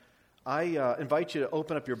I invite you to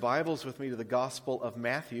open up your Bibles with me to the Gospel of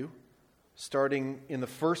Matthew, starting in the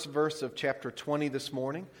first verse of chapter 20 this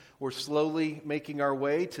morning. We're slowly making our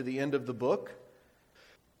way to the end of the book.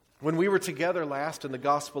 When we were together last in the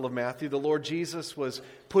Gospel of Matthew, the Lord Jesus was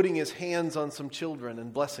putting his hands on some children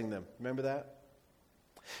and blessing them. Remember that?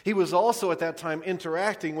 He was also at that time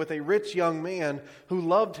interacting with a rich young man who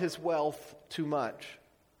loved his wealth too much.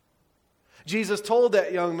 Jesus told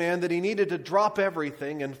that young man that he needed to drop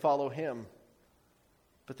everything and follow him.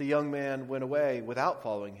 But the young man went away without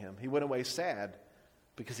following him. He went away sad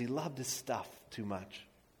because he loved his stuff too much.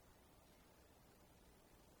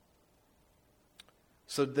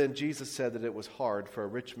 So then Jesus said that it was hard for a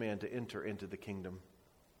rich man to enter into the kingdom.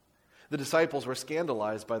 The disciples were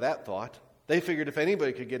scandalized by that thought. They figured if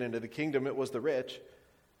anybody could get into the kingdom, it was the rich.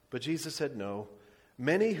 But Jesus said, no.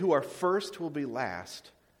 Many who are first will be last,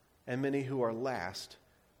 and many who are last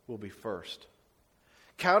will be first.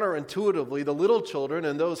 Counterintuitively, the little children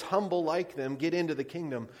and those humble like them get into the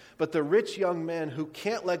kingdom, but the rich young men who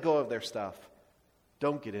can't let go of their stuff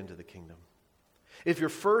don't get into the kingdom. If you're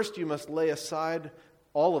first, you must lay aside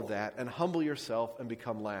all of that and humble yourself and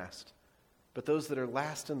become last. But those that are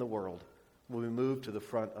last in the world will be moved to the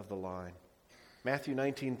front of the line. Matthew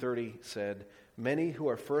 19:30 said, "Many who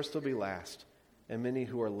are first will be last, and many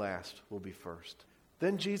who are last will be first."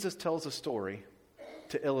 Then Jesus tells a story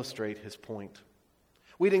to illustrate his point.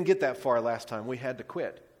 We didn't get that far last time. We had to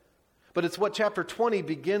quit. But it's what chapter 20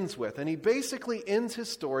 begins with. And he basically ends his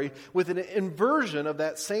story with an inversion of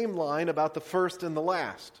that same line about the first and the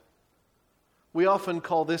last. We often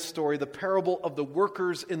call this story the parable of the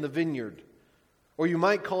workers in the vineyard. Or you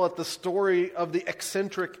might call it the story of the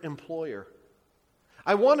eccentric employer.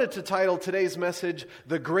 I wanted to title today's message,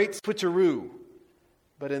 The Great Switcheroo.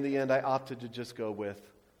 But in the end, I opted to just go with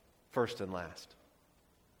first and last.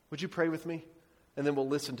 Would you pray with me? And then we'll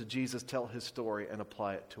listen to Jesus tell his story and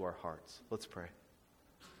apply it to our hearts. Let's pray.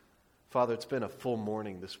 Father, it's been a full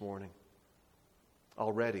morning this morning.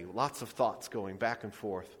 Already, lots of thoughts going back and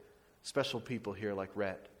forth. Special people here like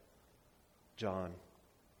Rhett, John,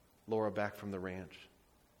 Laura back from the ranch,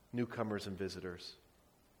 newcomers and visitors.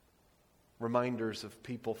 Reminders of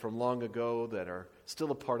people from long ago that are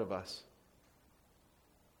still a part of us.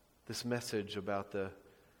 This message about the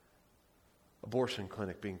abortion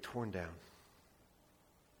clinic being torn down.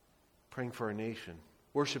 Praying for our nation.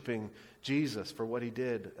 Worshiping Jesus for what he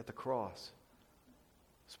did at the cross.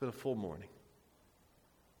 It's been a full morning.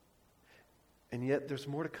 And yet there's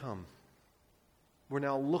more to come. We're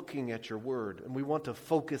now looking at your word, and we want to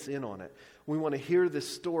focus in on it. We want to hear this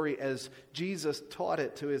story as Jesus taught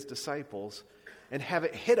it to his disciples and have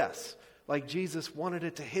it hit us like Jesus wanted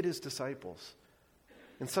it to hit his disciples.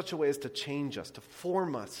 In such a way as to change us, to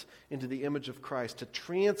form us into the image of Christ, to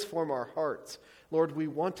transform our hearts. Lord, we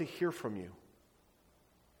want to hear from you.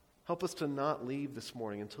 Help us to not leave this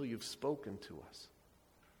morning until you've spoken to us.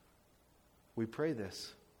 We pray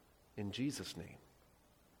this in Jesus' name.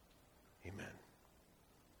 Amen.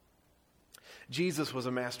 Jesus was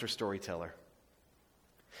a master storyteller.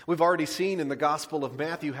 We've already seen in the Gospel of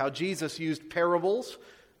Matthew how Jesus used parables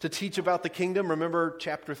to teach about the kingdom. Remember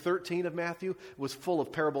chapter 13 of Matthew was full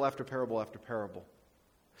of parable after parable after parable.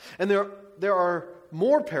 And there are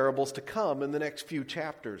more parables to come in the next few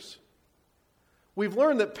chapters. We've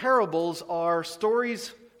learned that parables are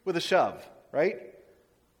stories with a shove, right?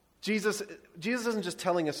 Jesus isn't just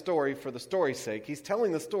telling a story for the story's sake. He's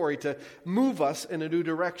telling the story to move us in a new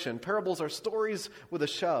direction. Parables are stories with a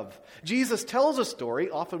shove. Jesus tells a story,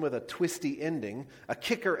 often with a twisty ending, a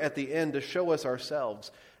kicker at the end to show us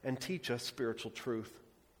ourselves and teach us spiritual truth.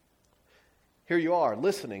 Here you are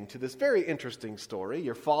listening to this very interesting story.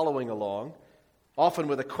 You're following along, often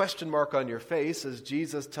with a question mark on your face as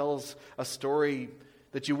Jesus tells a story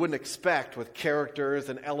that you wouldn't expect with characters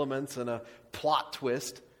and elements and a plot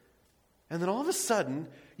twist. And then all of a sudden,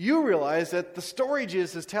 you realize that the story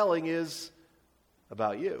Jesus is telling is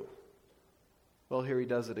about you. Well, here he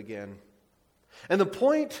does it again. And the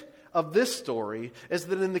point of this story is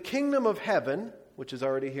that in the kingdom of heaven, which is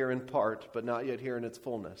already here in part, but not yet here in its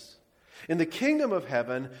fullness, in the kingdom of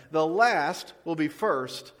heaven, the last will be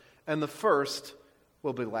first, and the first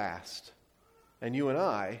will be last. And you and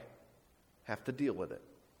I have to deal with it.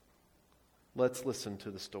 Let's listen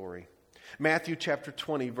to the story. Matthew chapter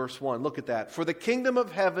 20, verse 1. Look at that. For the kingdom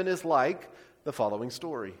of heaven is like the following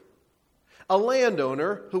story. A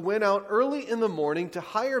landowner who went out early in the morning to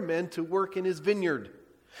hire men to work in his vineyard.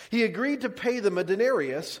 He agreed to pay them a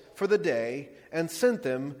denarius for the day and sent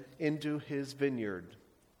them into his vineyard.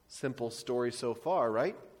 Simple story so far,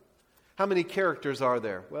 right? How many characters are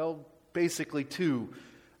there? Well, basically two.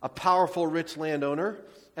 A powerful rich landowner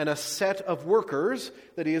and a set of workers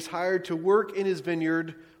that he has hired to work in his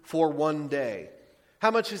vineyard for 1 day.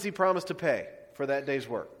 How much has he promised to pay for that day's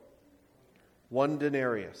work? 1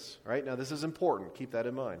 denarius, right? Now this is important. Keep that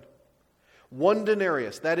in mind. 1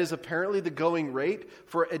 denarius. That is apparently the going rate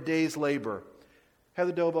for a day's labor.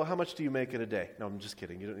 Heather Dobo, how much do you make in a day? No, I'm just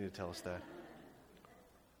kidding. You don't need to tell us that.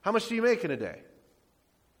 How much do you make in a day?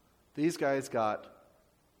 These guys got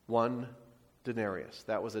 1 denarius.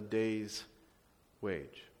 That was a day's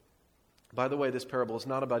wage. By the way, this parable is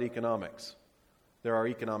not about economics. There are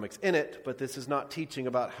economics in it, but this is not teaching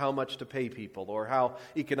about how much to pay people or how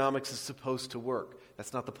economics is supposed to work.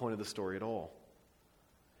 That's not the point of the story at all.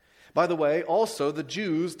 By the way, also, the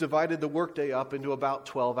Jews divided the workday up into about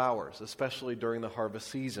 12 hours, especially during the harvest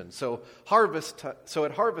season. So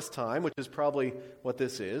at harvest time, which is probably what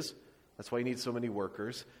this is, that's why you need so many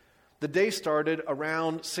workers, the day started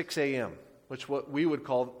around 6 a.m., which they would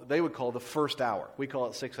call the first hour. We call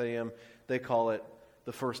it 6 a.m., they call it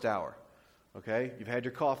the first hour. Okay? You've had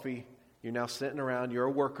your coffee, you're now sitting around, you're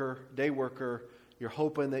a worker, day worker, you're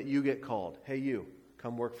hoping that you get called. Hey you,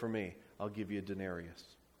 come work for me, I'll give you a denarius.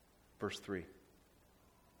 Verse 3.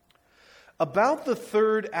 About the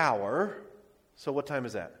 3rd hour, so what time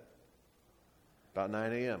is that? About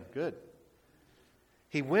 9 a.m. Good.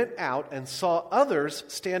 He went out and saw others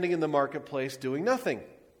standing in the marketplace doing nothing.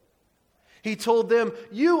 He told them,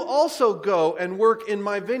 "You also go and work in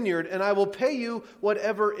my vineyard, and I will pay you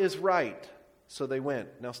whatever is right." So they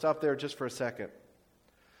went. Now stop there just for a second.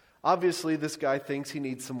 Obviously, this guy thinks he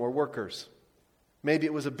needs some more workers. Maybe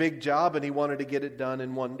it was a big job and he wanted to get it done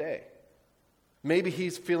in 1 day. Maybe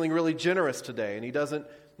he's feeling really generous today and he doesn't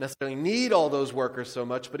necessarily need all those workers so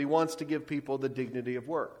much, but he wants to give people the dignity of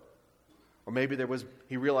work. Or maybe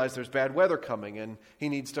he realized there's bad weather coming and he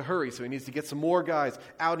needs to hurry, so he needs to get some more guys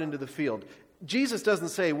out into the field. Jesus doesn't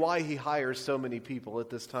say why he hires so many people at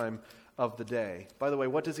this time of the day. By the way,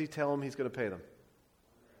 what does he tell them he's going to pay them?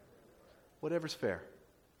 Whatever's fair.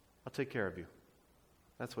 I'll take care of you.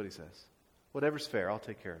 That's what he says. Whatever's fair, I'll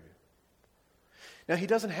take care of you. Now, he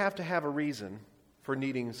doesn't have to have a reason for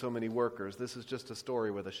needing so many workers. This is just a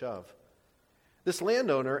story with a shove. This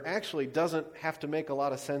landowner actually doesn't have to make a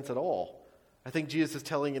lot of sense at all. I think Jesus is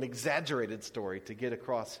telling an exaggerated story to get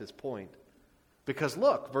across his point. Because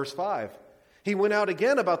look, verse 5. He went out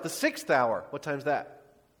again about the 6th hour. What time's that?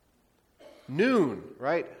 Noon,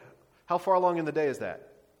 right? How far along in the day is that?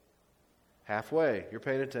 Halfway. You're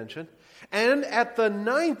paying attention. And at the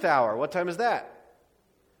 9th hour, what time is that?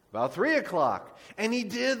 About 3 o'clock. And he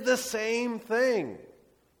did the same thing.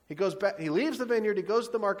 He goes back, he leaves the vineyard, he goes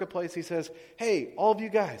to the marketplace, he says, "Hey, all of you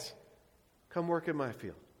guys, come work in my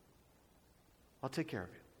field. I'll take care of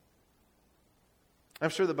you." I'm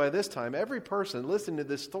sure that by this time, every person listening to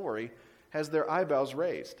this story has their eyebrows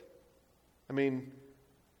raised. I mean,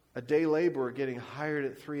 a day laborer getting hired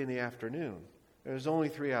at 3 in the afternoon. There's only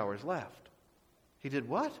 3 hours left. He did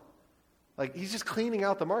what? Like, he's just cleaning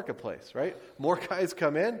out the marketplace, right? More guys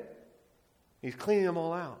come in. He's cleaning them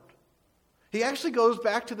all out. He actually goes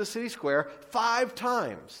back to the city square 5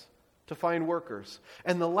 times to find workers.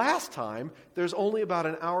 And the last time, there's only about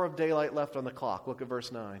an hour of daylight left on the clock. Look at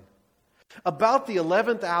verse 9. About the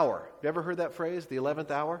 11th hour. You ever heard that phrase, the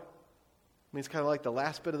 11th hour? It means kind of like the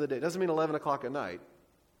last bit of the day. It doesn't mean 11 o'clock at night.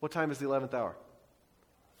 What time is the 11th hour?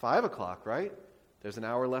 5 o'clock, right? There's an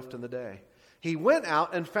hour left in the day. He went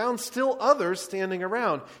out and found still others standing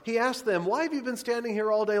around. He asked them, "Why have you been standing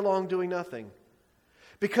here all day long doing nothing?"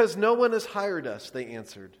 "Because no one has hired us," they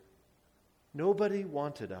answered. Nobody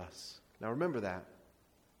wanted us. Now remember that.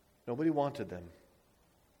 Nobody wanted them.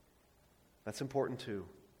 That's important too.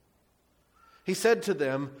 He said to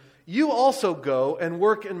them, "You also go and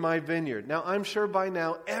work in my vineyard." Now I'm sure by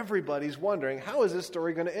now everybody's wondering, how is this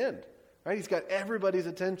story going to end? Right? He's got everybody's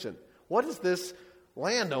attention. What is this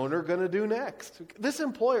landowner going to do next? This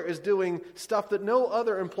employer is doing stuff that no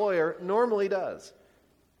other employer normally does.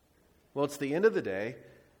 Well, it's the end of the day,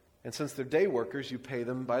 and since they're day workers, you pay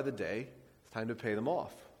them by the day. It's time to pay them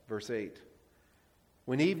off. Verse 8.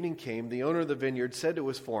 When evening came, the owner of the vineyard said to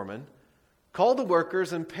his foreman, "Call the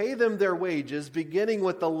workers and pay them their wages, beginning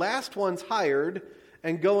with the last ones hired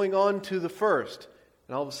and going on to the first."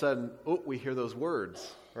 And all of a sudden, we hear those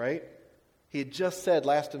words, right? He had just said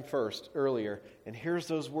last and first earlier, and here's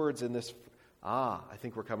those words in this. I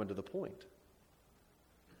think we're coming to the point.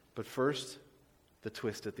 But first, the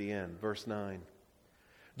twist at the end, verse 9.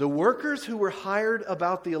 The workers who were hired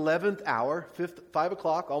about the 11th hour, 5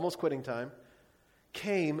 o'clock, almost quitting time,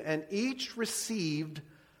 came and each received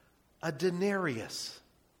a denarius.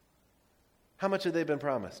 How much had they been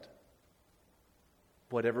promised?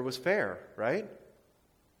 Whatever was fair, right?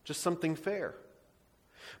 Just something fair.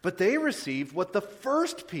 But they received what the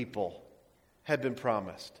first people had been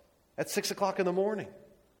promised at 6 o'clock in the morning.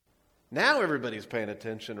 Now everybody's paying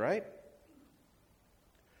attention, right?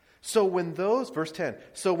 So when those, verse 10,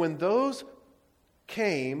 so when those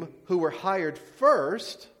came who were hired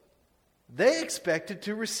first, they expected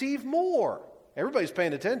to receive more. Everybody's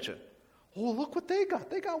paying attention. Oh, look what they got.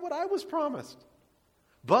 They got what I was promised.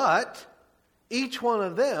 But each one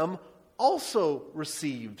of them also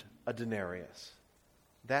received a denarius.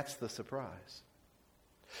 That's the surprise.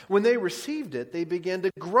 When they received it, they began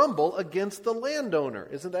to grumble against the landowner.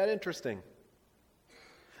 Isn't that interesting?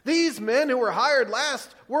 These men who were hired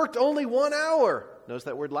last worked only 1 hour. Notice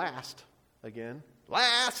that word last again.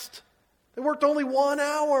 Last. They worked only 1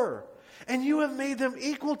 hour. And you have made them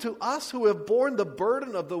equal to us who have borne the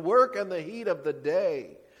burden of the work and the heat of the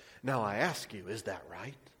day. Now I ask you, is that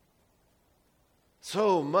right?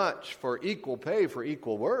 So much for equal pay for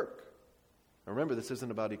equal work. Now remember, this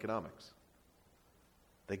isn't about economics.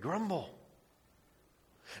 They grumble.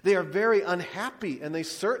 They are very unhappy, and they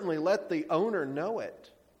certainly let the owner know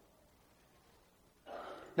it.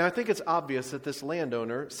 Now, I think it's obvious that this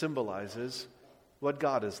landowner symbolizes what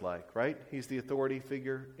God is like, right? He's the authority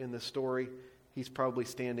figure in the story. He's probably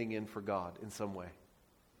standing in for God in some way.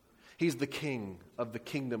 He's the king of the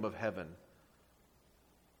kingdom of heaven.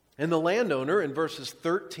 And the landowner, in verses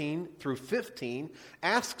 13 through 15,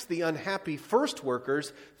 asks the unhappy first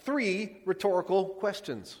workers 3 rhetorical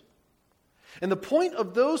questions. And the point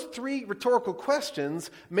of those 3 rhetorical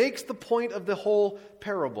questions makes the point of the whole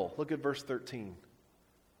parable. Look at verse 13.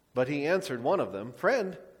 But he answered one of them,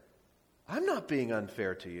 "Friend, I'm not being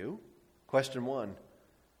unfair to you." Question 1,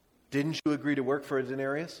 didn't you agree to work for a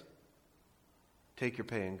denarius? Take your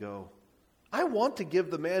pay and go. I want to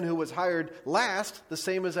give the man who was hired last the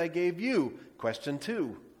same as I gave you. Question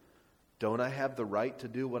 2, don't I have the right to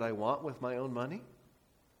do what I want with my own money?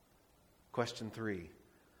 Question 3,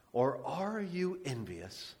 or are you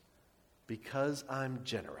envious because I'm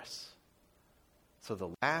generous? So the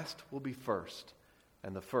last will be first,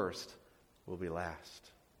 and the first will be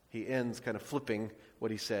last. He ends kind of flipping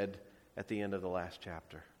what he said at the end of the last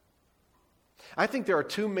chapter. I think there are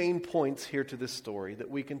 2 main points here to this story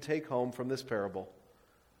that we can take home from this parable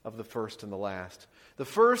of the first and the last. The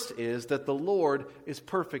first is that the Lord is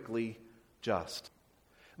perfectly just.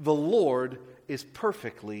 The Lord is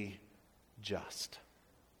perfectly just.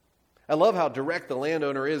 I love how direct the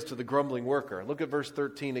landowner is to the grumbling worker. Look at verse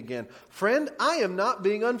 13 again. Friend, I am not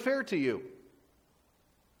being unfair to you.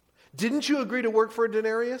 Didn't you agree to work for a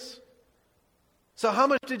denarius? So how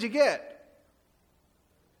much did you get?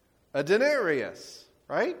 A denarius,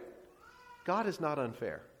 right? God is not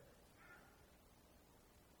unfair.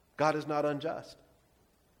 God is not unjust.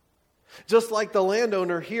 Just like the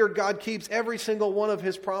landowner here, God keeps every single one of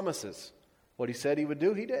his promises. What he said he would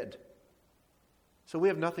do, he did. So we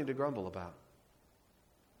have nothing to grumble about.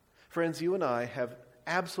 Friends, you and I have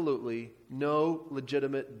absolutely no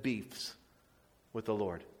legitimate beefs with the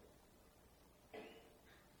Lord.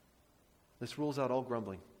 This rules out all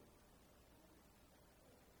grumbling.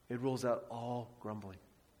 It rules out all grumbling.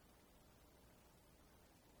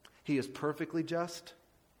 He is perfectly just.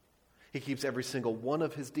 He keeps every single one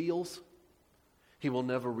of his deals. He will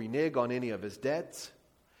never renege on any of his debts.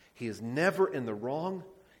 He is never in the wrong.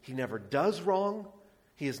 He never does wrong.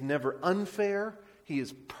 He is never unfair. He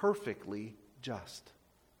is perfectly just.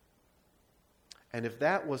 And if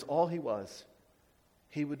that was all he was,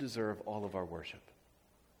 he would deserve all of our worship.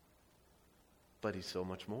 But he's so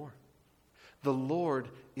much more. The Lord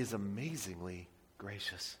is amazingly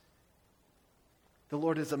gracious. The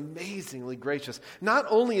Lord is amazingly gracious. Not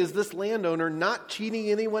only is this landowner not cheating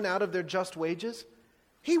anyone out of their just wages,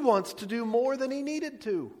 he wants to do more than he needed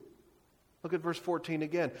to. Look at verse 14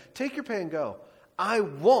 again. Take your pay and go. I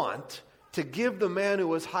want to give the man who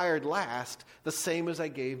was hired last the same as I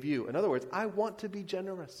gave you. In other words, I want to be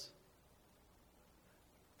generous.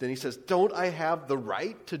 Then he says, don't I have the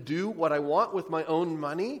right to do what I want with my own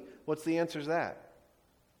money? What's the answer to that?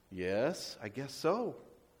 Yes, I guess so,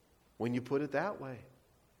 when you put it that way.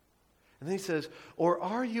 And then he says, or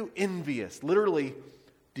are you envious? Literally,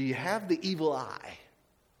 do you have the evil eye?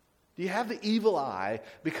 Do you have the evil eye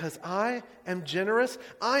because I am generous?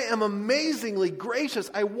 I am amazingly gracious.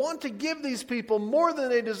 I want to give these people more than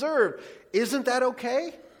they deserve. Isn't that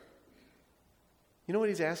okay? You know what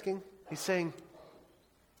he's asking? He's saying,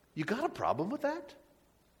 you got a problem with that?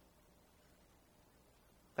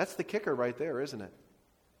 That's the kicker right there, isn't it?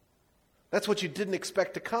 That's what you didn't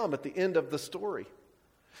expect to come at the end of the story.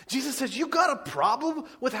 Jesus says, you got a problem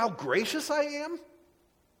with how gracious I am?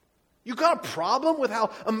 You got a problem with how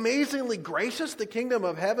amazingly gracious the kingdom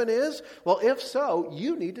of heaven is? Well, if so,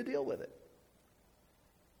 you need to deal with it.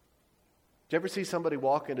 Do you ever see somebody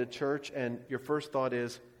walk into church and your first thought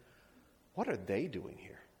is, what are they doing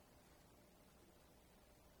here?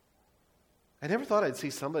 I never thought I'd see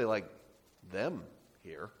somebody like them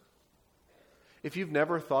here. If you've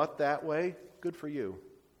never thought that way, good for you.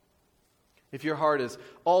 If your heart is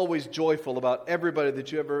always joyful about everybody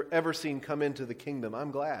that you've ever seen come into the kingdom,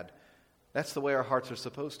 I'm glad. That's the way our hearts are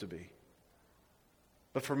supposed to be.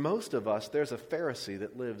 But for most of us, there's a Pharisee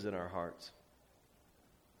that lives in our hearts.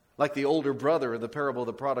 Like the older brother in the parable of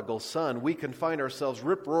the prodigal son, we can find ourselves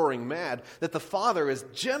rip-roaring mad that the Father is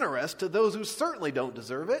generous to those who certainly don't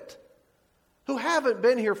deserve it, who haven't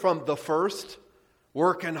been here from the first,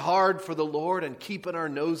 working hard for the Lord and keeping our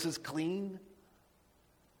noses clean.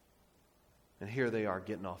 And here they are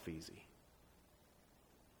getting off easy.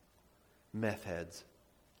 Meth heads,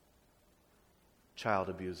 child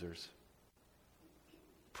abusers,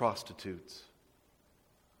 prostitutes,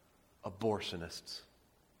 abortionists,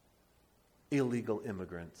 illegal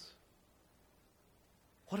immigrants.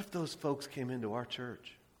 What if those folks came into our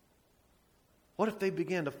church? What if they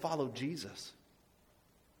began to follow Jesus?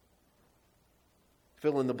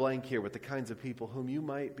 Fill in the blank here with the kinds of people whom you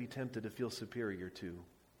might be tempted to feel superior to.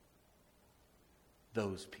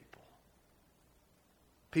 Those people.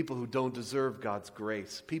 People who don't deserve God's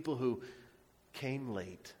grace. People who came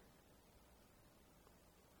late.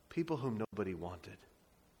 People whom nobody wanted.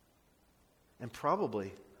 And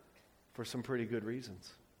probably for some pretty good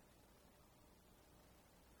reasons.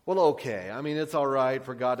 Well, okay, I mean, it's all right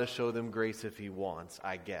for God to show them grace if He wants,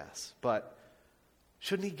 I guess. But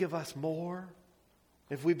shouldn't He give us more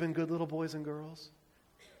if we've been good little boys and girls?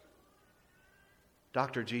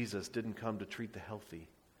 Dr. Jesus didn't come to treat the healthy,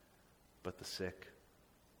 but the sick.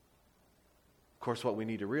 Of course, what we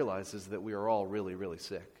need to realize is that we are all really, really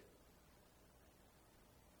sick.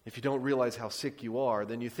 If you don't realize how sick you are,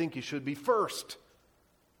 then you think you should be first.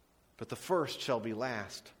 But the first shall be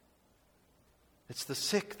last. It's the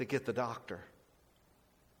sick that get the doctor.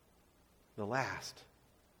 The last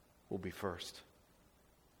will be first.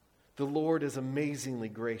 The Lord is amazingly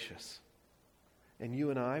gracious. And you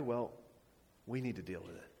and I, well, we need to deal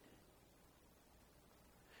with it.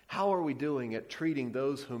 How are we doing at treating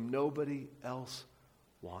those whom nobody else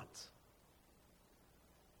wants?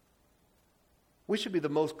 We should be the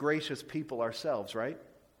most gracious people ourselves, right?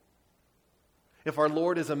 If our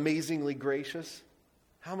Lord is amazingly gracious,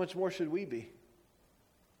 how much more should we be?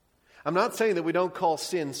 I'm not saying that we don't call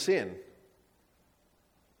sin, sin.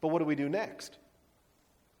 But what do we do next?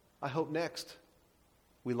 I hope next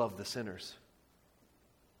we love the sinners.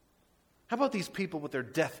 How about these people with their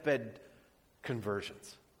deathbed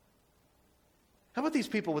conversions? How about these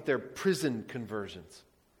people with their prison conversions?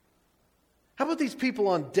 How about these people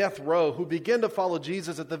on death row who begin to follow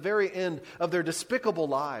Jesus at the very end of their despicable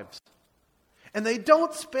lives? And they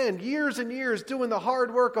don't spend years and years doing the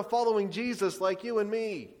hard work of following Jesus like you and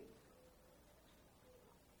me.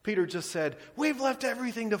 Peter just said, "We've left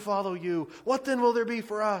everything to follow you. What then will there be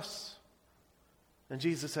for us?" And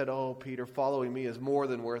Jesus said, "Oh, Peter, following me is more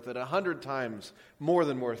than worth it, 100 times more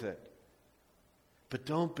than worth it. But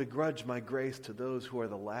don't begrudge my grace to those who are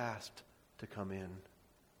the last to come in."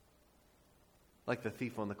 Like the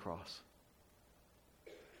thief on the cross.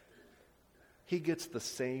 He gets the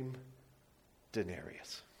same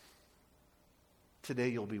denarius. Today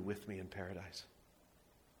you'll be with me in paradise.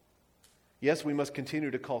 Yes, we must continue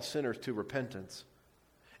to call sinners to repentance.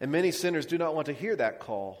 And many sinners do not want to hear that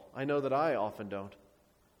call. I know that I often don't.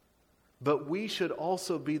 But we should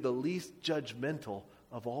also be the least judgmental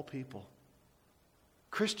of all people.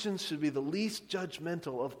 Christians should be the least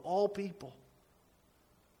judgmental of all people.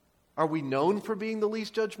 Are we known for being the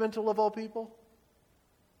least judgmental of all people?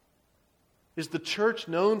 Is the church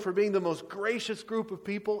known for being the most gracious group of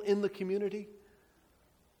people in the community?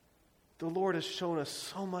 The Lord has shown us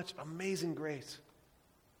so much amazing grace.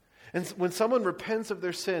 And when someone repents of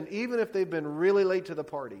their sin, even if they've been really late to the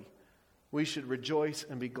party, we should rejoice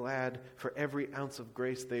and be glad for every ounce of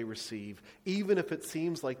grace they receive, even if it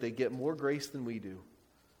seems like they get more grace than we do,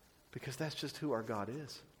 because that's just who our God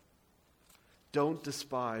is. Don't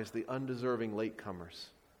despise the undeserving latecomers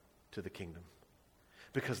to the kingdom,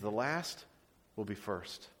 because the last will be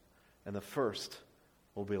first, and the first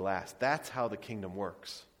will be last. That's how the kingdom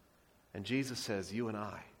works. And Jesus says you and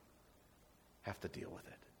I have to deal with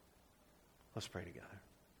it. Let's pray together.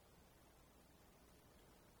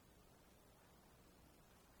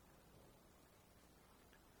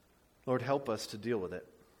 Lord, help us to deal with it.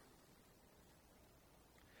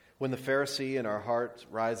 When the Pharisee in our heart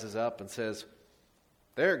rises up and says,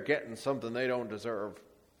 They're getting something they don't deserve.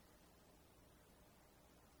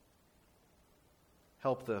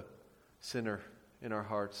 Help the sinner in our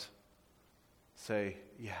hearts say,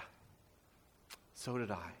 yeah, so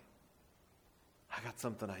did I. I got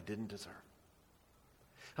something I didn't deserve.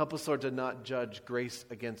 Help us, Lord, to not judge grace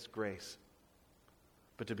against grace,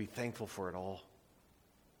 but to be thankful for it all.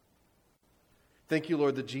 Thank you,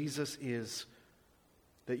 Lord, that Jesus is,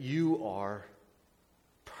 that you are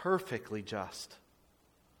perfectly just.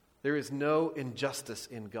 There is no injustice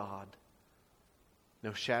in God,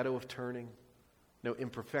 no shadow of turning, no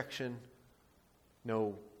imperfection,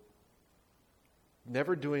 never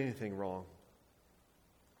doing anything wrong.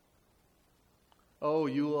 Oh,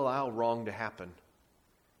 you allow wrong to happen.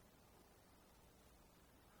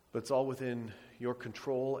 But it's all within your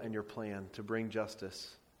control and your plan to bring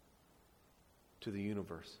justice to the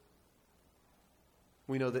universe.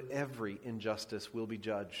 We know that every injustice will be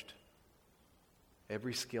judged,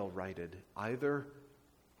 every skill righted, either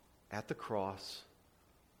at the cross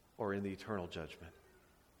or in the eternal judgment.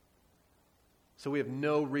 So we have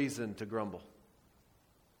no reason to grumble.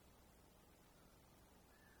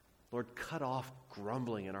 Lord, cut off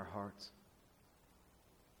grumbling in our hearts.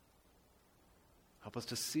 Help us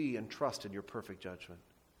to see and trust in your perfect judgment.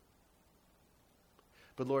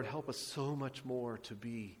 But Lord, help us so much more to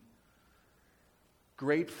be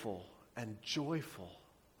grateful and joyful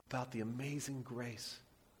about the amazing grace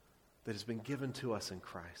that has been given to us in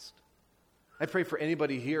Christ. I pray for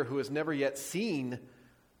anybody here who has never yet seen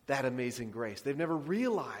that amazing grace. They've never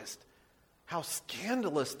realized how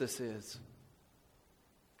scandalous this is.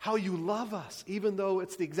 How you love us, even though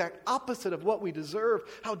it's the exact opposite of what we deserve.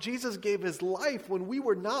 How Jesus gave his life when we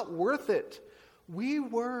were not worth it. We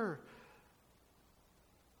were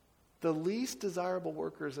the least desirable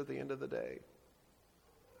workers at the end of the day.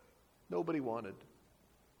 Nobody wanted.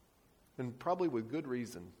 And probably with good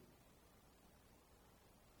reason.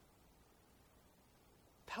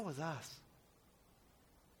 That was us.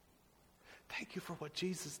 Thank you for what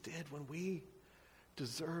Jesus did when we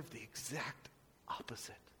deserved the exact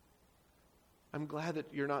opposite. I'm glad that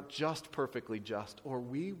you're not just perfectly just, or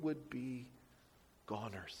we would be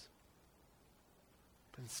goners.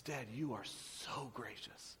 But instead, you are so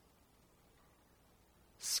gracious.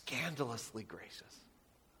 Scandalously gracious.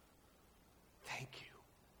 Thank you.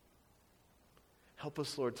 Help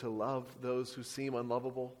us, Lord, to love those who seem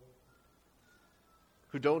unlovable,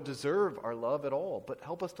 who don't deserve our love at all, but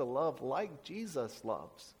help us to love like Jesus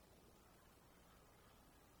loves.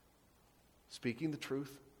 Speaking the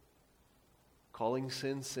truth, calling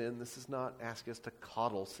sin, sin. This is not asking us to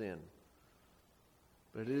coddle sin,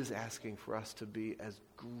 but it is asking for us to be as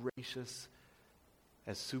gracious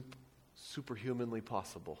as superhumanly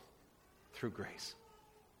possible through grace.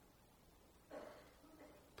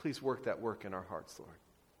 Please work that work in our hearts, Lord.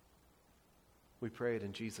 We pray it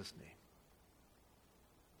in Jesus' name.